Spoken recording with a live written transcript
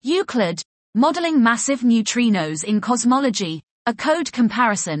Euclid, Modeling Massive Neutrinos in Cosmology, a Code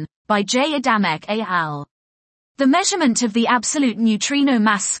Comparison, by J. Adamek et al. The measurement of the absolute neutrino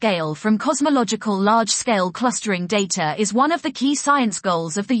mass scale from cosmological large-scale clustering data is one of the key science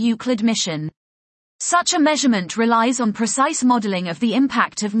goals of the Euclid mission. Such a measurement relies on precise modeling of the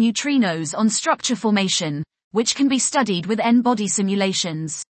impact of neutrinos on structure formation, which can be studied with n-body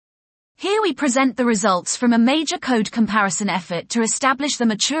simulations. Here we present the results from a major code comparison effort to establish the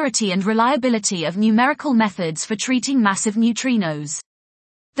maturity and reliability of numerical methods for treating massive neutrinos.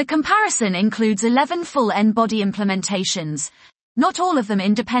 The comparison includes 11 full n-body implementations, not all of them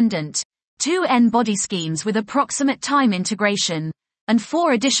independent, 2 n-body schemes with approximate time integration, and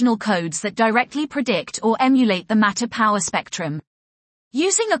 4 additional codes that directly predict or emulate the matter power spectrum.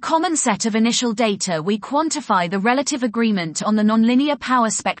 Using a common set of initial data, we quantify the relative agreement on the nonlinear power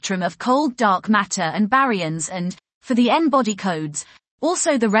spectrum of cold dark matter and baryons and, for the n-body codes,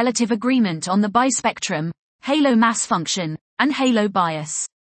 also the relative agreement on the bispectrum, halo mass function, and halo bias.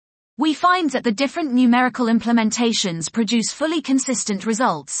 We find that the different numerical implementations produce fully consistent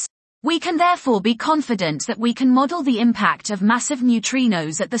results. We can therefore be confident that we can model the impact of massive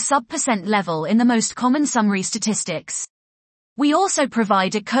neutrinos at the sub-percent level in the most common summary statistics. We also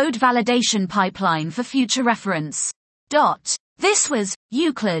provide a code validation pipeline for future reference. This was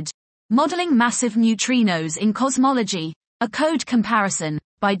Euclid, Modeling Massive Neutrinos in Cosmology, a Code Comparison,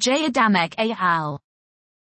 by J. Adamek et al.